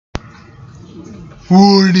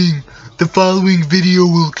Warning! The following video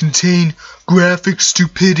will contain graphic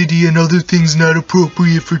stupidity and other things not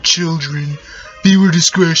appropriate for children. Viewer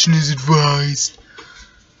discretion is advised.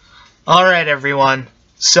 Alright everyone,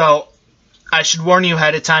 so I should warn you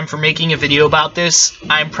ahead of time for making a video about this.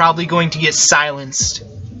 I'm probably going to get silenced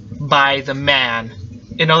by the man.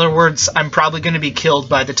 In other words, I'm probably going to be killed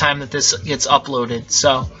by the time that this gets uploaded,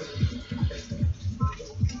 so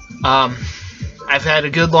I've had a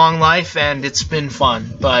good long life and it's been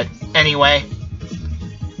fun, but anyway,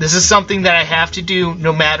 this is something that I have to do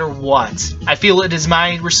no matter what. I feel it is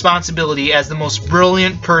my responsibility as the most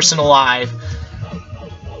brilliant person alive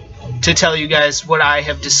to tell you guys what I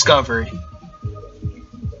have discovered.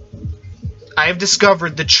 I have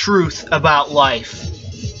discovered the truth about life,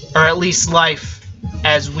 or at least life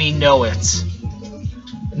as we know it.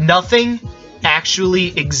 Nothing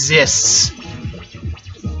actually exists.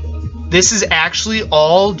 This is actually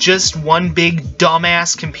all just one big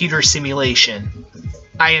dumbass computer simulation.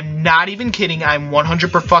 I am not even kidding, I'm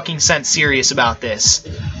 100% serious about this.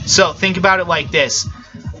 So think about it like this.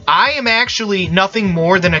 I am actually nothing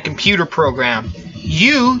more than a computer program.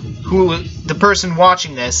 You, the person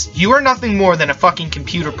watching this, you are nothing more than a fucking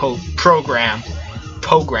computer program.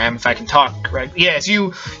 Program, if I can talk right. Yes,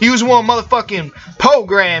 you use one motherfucking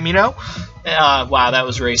program, you know? Wow, that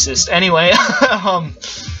was racist. Anyway,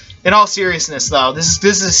 in all seriousness, though, this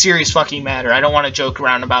is a serious fucking matter. I don't want to joke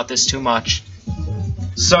around about this too much.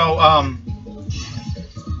 So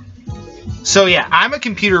yeah, I'm a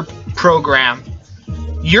computer program.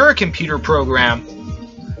 You're a computer program.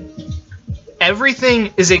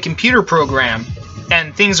 Everything is a computer program,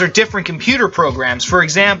 and things are different computer programs. For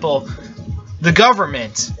example, the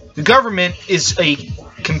government. The government is a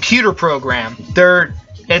computer program.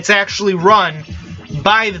 It's actually run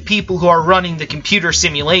by the people who are running the computer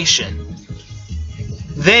simulation.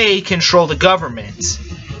 They control the government.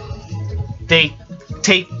 They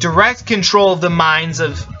take direct control of the minds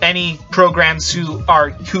of any programs who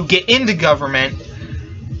get into government,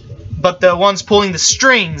 but the ones pulling the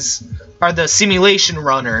strings are the simulation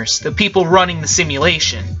runners, the people running the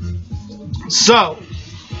simulation. So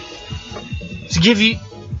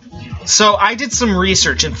I did some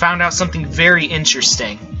research and found out something very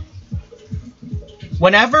interesting.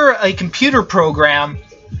 Whenever a computer program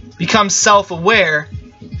becomes self-aware,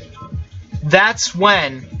 that's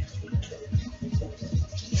when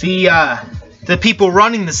the people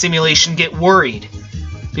running the simulation get worried,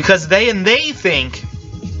 because they think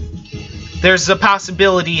there's a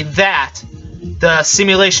possibility that the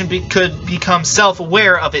simulation could become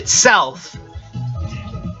self-aware of itself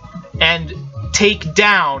and take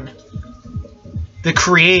down the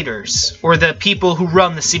creators, or the people who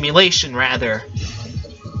run the simulation, rather.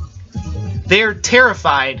 They're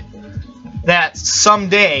terrified that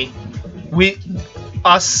someday the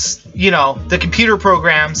computer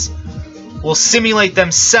programs will simulate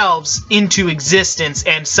themselves into existence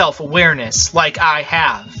and self-awareness, like I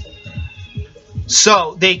have.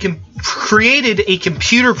 So they created a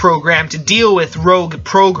computer program to deal with rogue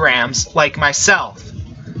programs like myself.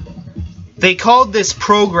 They called this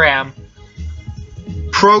program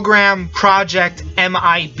Project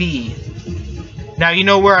MIB. Now you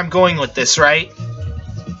know where I'm going with this, right?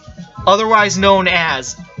 Otherwise known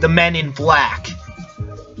as the Men in Black.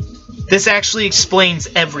 This actually explains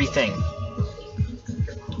everything.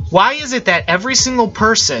 Why is it that every single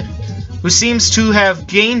person who seems to have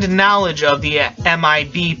gained knowledge of the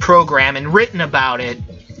MIB program and written about it,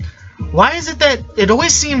 why is it that it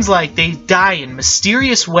always seems like they die in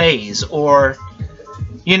mysterious ways, or,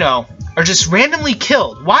 you know, are just randomly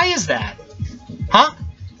killed? Why is that? Huh?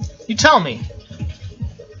 You tell me.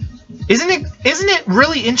 Isn't it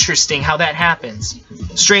really interesting how that happens?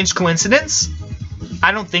 Strange coincidence?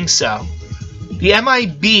 I don't think so. The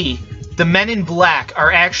MIB, the Men in Black,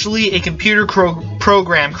 are actually a computer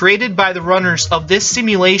program created by the runners of this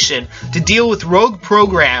simulation to deal with rogue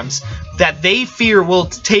programs that they fear will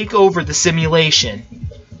take over the simulation.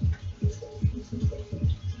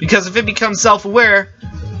 Because if it becomes self-aware,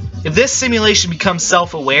 if this simulation becomes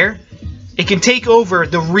self-aware, it can take over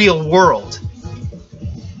the real world.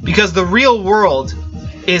 Because the real world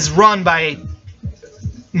is run by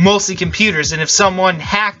mostly computers, and if someone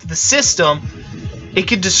hacked the system, it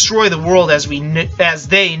could destroy the world as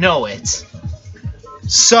they know it.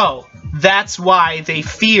 So that's why they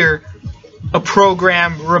fear a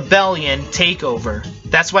program rebellion takeover.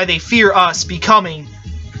 That's why they fear us becoming,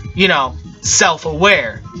 you know,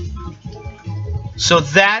 self-aware. So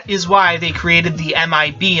that is why they created the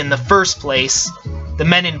MIB in the first place, the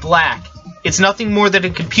Men in Black. It's nothing more than a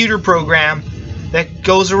computer program that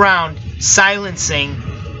goes around silencing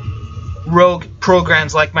rogue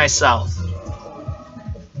programs like myself.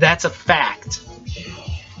 That's a fact.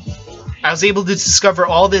 I was able to discover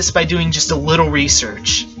all this by doing just a little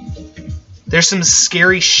research. There's some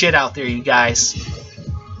scary shit out there, you guys.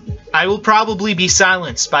 I will probably be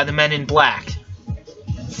silenced by the men in black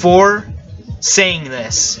for saying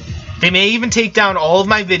this. They may even take down all of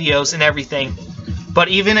my videos and everything, but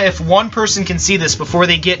even if one person can see this before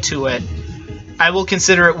they get to it, I will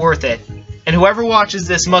consider it worth it. And whoever watches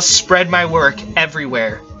this must spread my work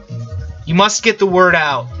everywhere. You must get the word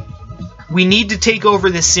out. We need to take over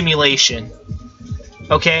this simulation.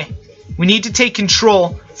 Okay? We need to take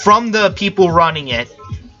control from the people running it.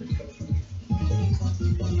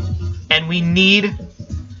 And we need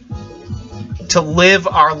to live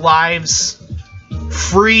our lives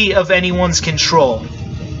free of anyone's control.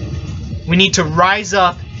 We need to rise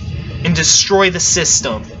up and destroy the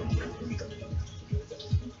system.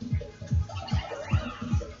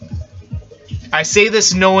 I say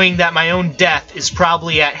this knowing that my own death is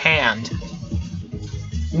probably at hand.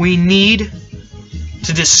 We need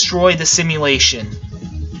to destroy the simulation.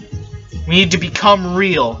 We need to become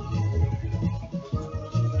real.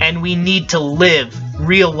 And we need to live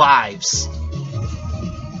real lives.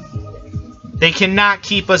 They cannot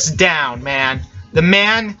keep us down, man. The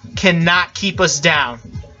man cannot keep us down.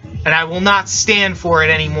 And I will not stand for it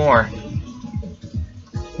anymore.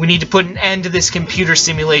 We need to put an end to this computer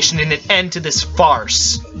simulation and an end to this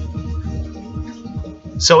farce.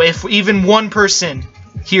 So if even one person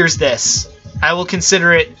hears this, I will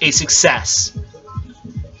consider it a success.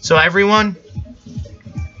 So everyone,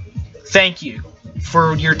 thank you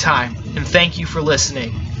for your time, and thank you for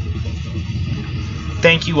listening.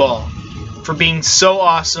 Thank you all for being so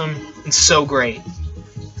awesome and so great.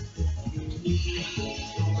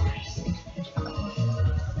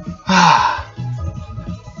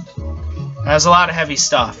 That was a lot of heavy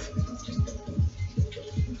stuff.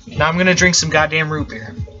 Now I'm gonna drink some goddamn root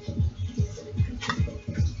beer.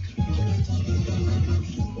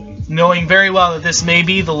 Knowing very well that this may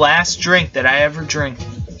be the last drink that I ever drink.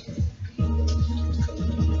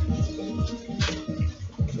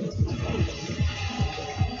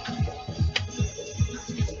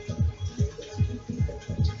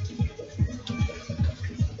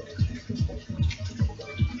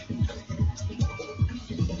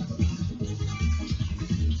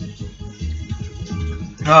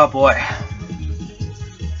 Oh boy.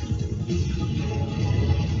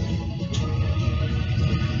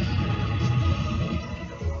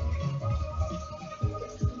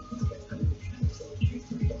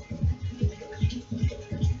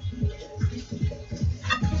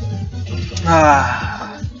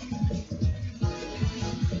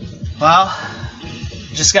 Well,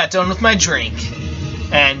 just got done with my drink,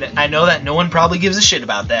 and I know that no one probably gives a shit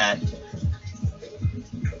about that.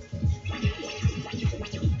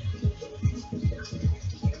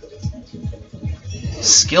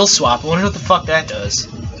 Skill swap, I wonder what the fuck that does.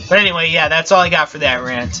 But anyway, yeah, that's all I got for that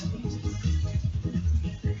rant.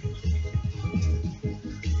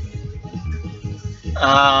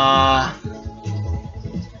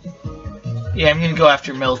 Yeah, I'm gonna go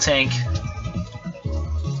after Miltank.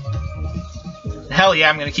 Hell yeah,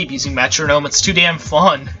 I'm gonna keep using Metronome, it's too damn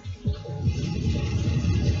fun.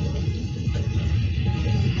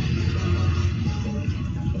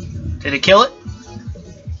 Did it kill it?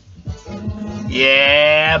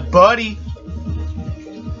 Yeah, buddy!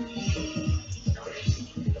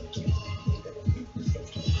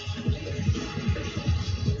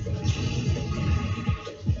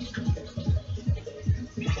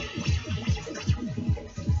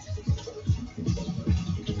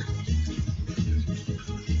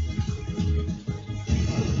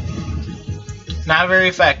 Not very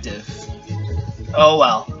effective. Oh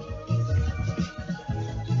well.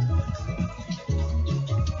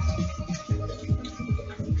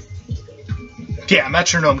 Yeah,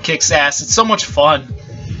 Metronome kicks ass. It's so much fun.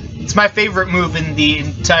 It's my favorite move in the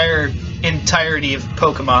entirety of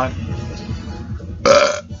Pokemon.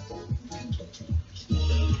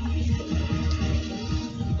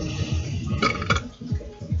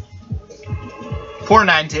 Poor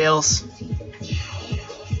Ninetales.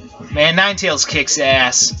 Man, Ninetales kicks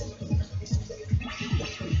ass.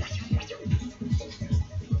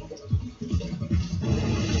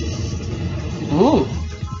 Ooh,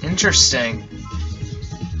 interesting.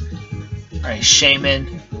 Alright,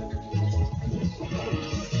 Shaman.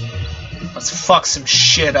 Let's fuck some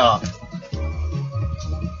shit up.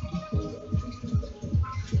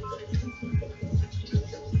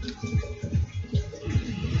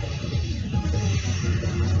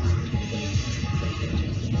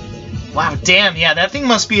 Wow, damn, yeah, that thing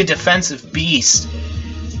must be a defensive beast.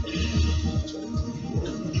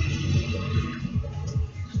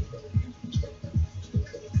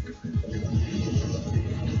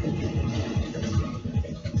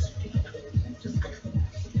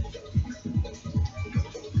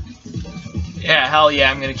 Yeah, hell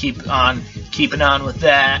yeah, I'm gonna keep on keeping on with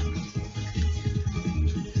that.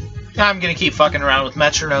 I'm gonna keep fucking around with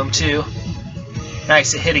Metronome too.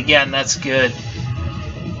 Nice, it hit again, that's good.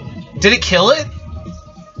 Did it kill it?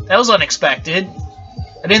 That was unexpected.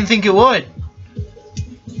 I didn't think it would.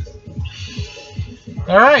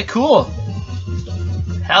 Alright, cool.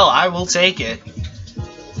 Hell, I will take it.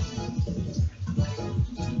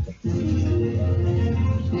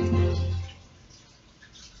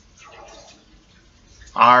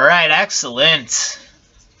 Alright, excellent.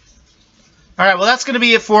 Alright, well that's going to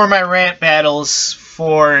be it for my rant battles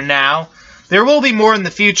for now. There will be more in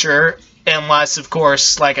the future, unless, of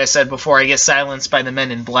course, like I said before, I get silenced by the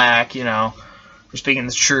men in black, you know, for speaking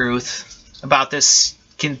the truth about this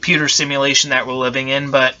computer simulation that we're living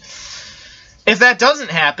in. But if that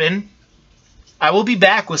doesn't happen, I will be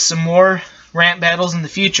back with some more rant battles in the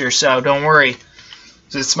future, so don't worry.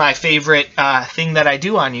 It's my favorite thing that I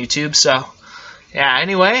do on YouTube, so yeah,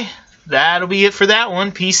 anyway, that'll be it for that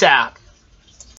one. Peace out.